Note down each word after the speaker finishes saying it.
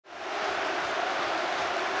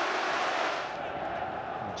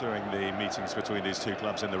During the meetings between these two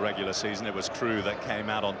clubs in the regular season, it was Crewe that came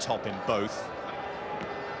out on top in both.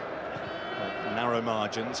 But narrow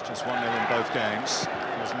margins, just 1-0 in both games.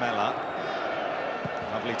 Here's Mella.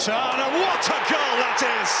 Lovely turn, and what a goal that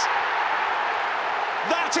is!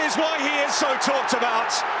 That is why he is so talked about.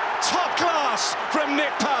 Top class from Nick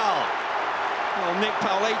Powell. Well, Nick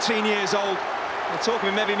Powell, 18 years old. We're talking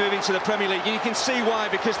about maybe moving to the Premier League. You can see why,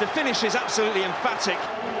 because the finish is absolutely emphatic.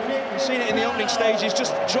 You've seen it in the opening stages,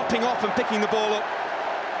 just dropping off and picking the ball up.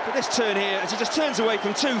 But this turn here, as he just turns away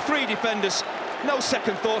from 2-3 defenders, no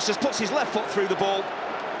second thoughts, just puts his left foot through the ball.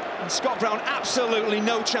 And Scott Brown, absolutely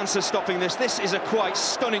no chance of stopping this. This is a quite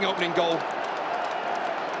stunning opening goal.